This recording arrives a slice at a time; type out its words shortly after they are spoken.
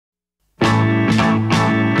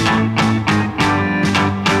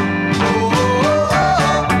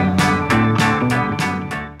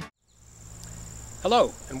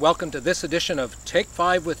Hello, and welcome to this edition of Take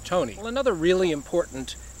 5 with Tony. Well, another really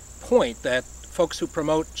important point that folks who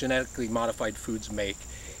promote genetically modified foods make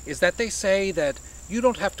is that they say that you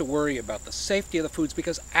don't have to worry about the safety of the foods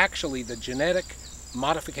because actually the genetic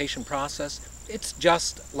modification process, it's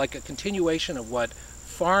just like a continuation of what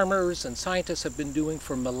farmers and scientists have been doing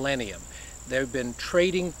for millennia. They've been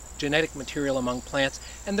trading genetic material among plants,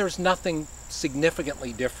 and there's nothing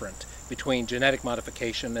significantly different between genetic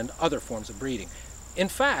modification and other forms of breeding. In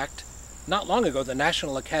fact, not long ago, the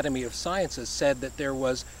National Academy of Sciences said that there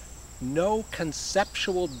was no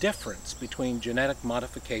conceptual difference between genetic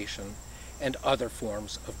modification and other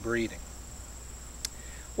forms of breeding.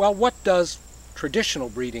 Well, what does traditional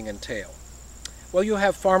breeding entail? Well, you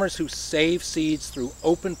have farmers who save seeds through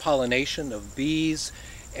open pollination of bees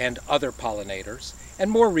and other pollinators, and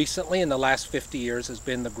more recently, in the last 50 years, has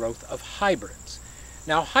been the growth of hybrids.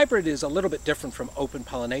 Now, hybrid is a little bit different from open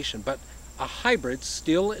pollination, but a hybrid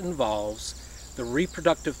still involves the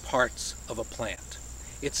reproductive parts of a plant.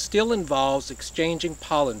 It still involves exchanging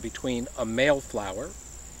pollen between a male flower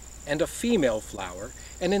and a female flower,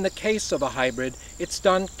 and in the case of a hybrid, it's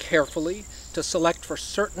done carefully to select for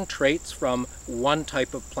certain traits from one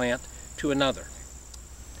type of plant to another.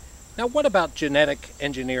 Now, what about genetic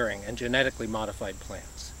engineering and genetically modified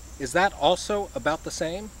plants? Is that also about the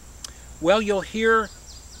same? Well, you'll hear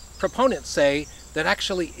proponents say that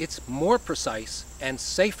actually it's more precise and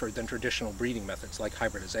safer than traditional breeding methods like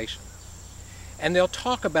hybridization. And they'll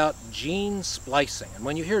talk about gene splicing. And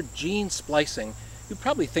when you hear gene splicing, you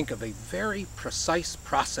probably think of a very precise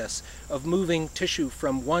process of moving tissue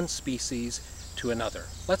from one species to another.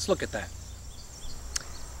 Let's look at that.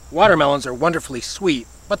 Watermelons are wonderfully sweet,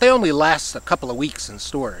 but they only last a couple of weeks in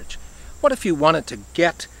storage. What if you wanted to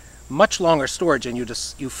get much longer storage and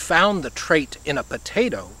you found the trait in a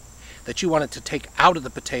potato that you wanted to take out of the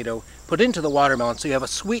potato, put into the watermelon, so you have a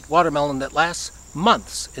sweet watermelon that lasts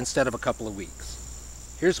months instead of a couple of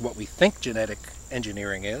weeks? Here's what we think genetic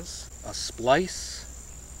engineering is: a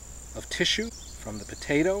splice of tissue from the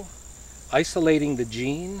potato, isolating the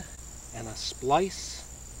gene, and a splice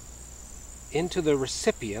into the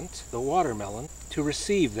recipient, the watermelon, to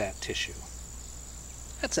receive that tissue.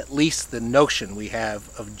 That's at least the notion we have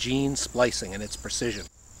of gene splicing and its precision.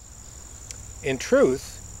 In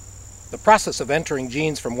truth, the process of entering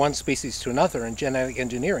genes from one species to another in genetic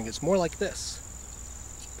engineering is more like this.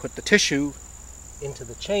 Put the tissue into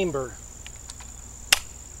the chamber,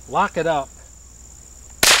 lock it up,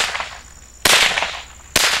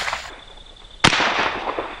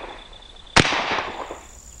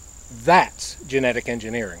 that's genetic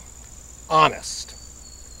engineering. Honest.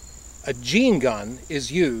 A gene gun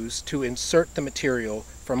is used to insert the material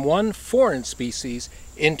from one foreign species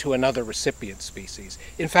into another recipient species.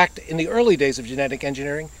 In fact, in the early days of genetic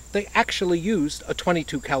engineering, they actually used a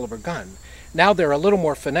 .22 caliber gun. Now they're a little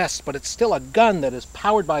more finessed, but it's still a gun that is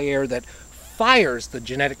powered by air that fires the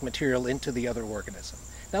genetic material into the other organism.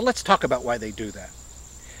 Now let's talk about why they do that.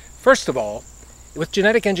 First of all, with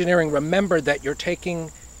genetic engineering, remember that you're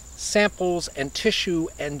taking samples and tissue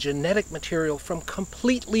and genetic material from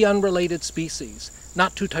completely unrelated species,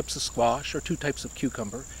 not two types of squash or two types of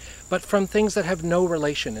cucumber, but from things that have no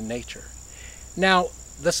relation in nature. Now,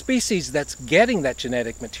 the species that's getting that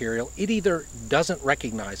genetic material, it either doesn't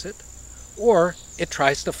recognize it or it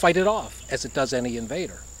tries to fight it off, as it does any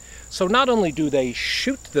invader. So not only do they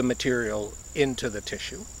shoot the material into the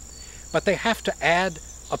tissue, but they have to add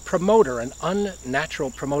a promoter, an unnatural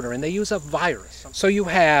promoter, and they use a virus. So you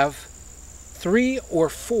have 3 or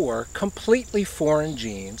 4 completely foreign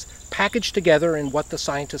genes packaged together in what the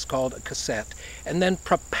scientists called a cassette, and then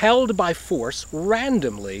propelled by force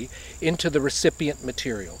randomly into the recipient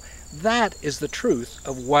material. That is the truth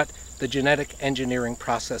of what the genetic engineering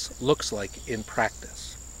process looks like in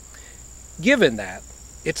practice. Given that,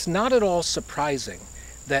 it's not at all surprising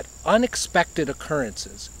that unexpected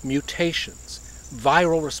occurrences, mutations,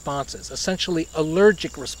 viral responses, essentially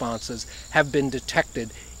allergic responses, have been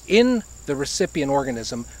detected in the recipient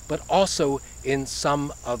organism, but also in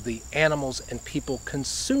some of the animals and people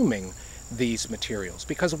consuming these materials.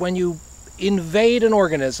 Because when you invade an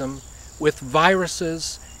organism with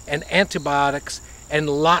viruses and antibiotics and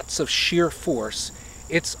lots of sheer force,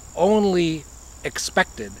 it's only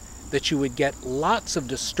expected that you would get lots of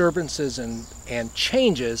disturbances and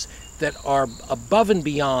changes that are above and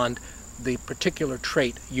beyond the particular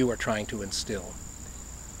trait you are trying to instill.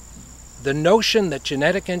 The notion that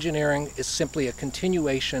genetic engineering is simply a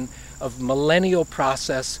continuation of millennial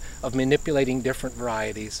process of manipulating different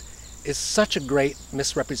varieties is such a great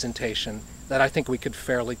misrepresentation that I think we could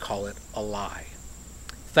fairly call it a lie.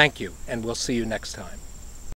 Thank you, and we'll see you next time.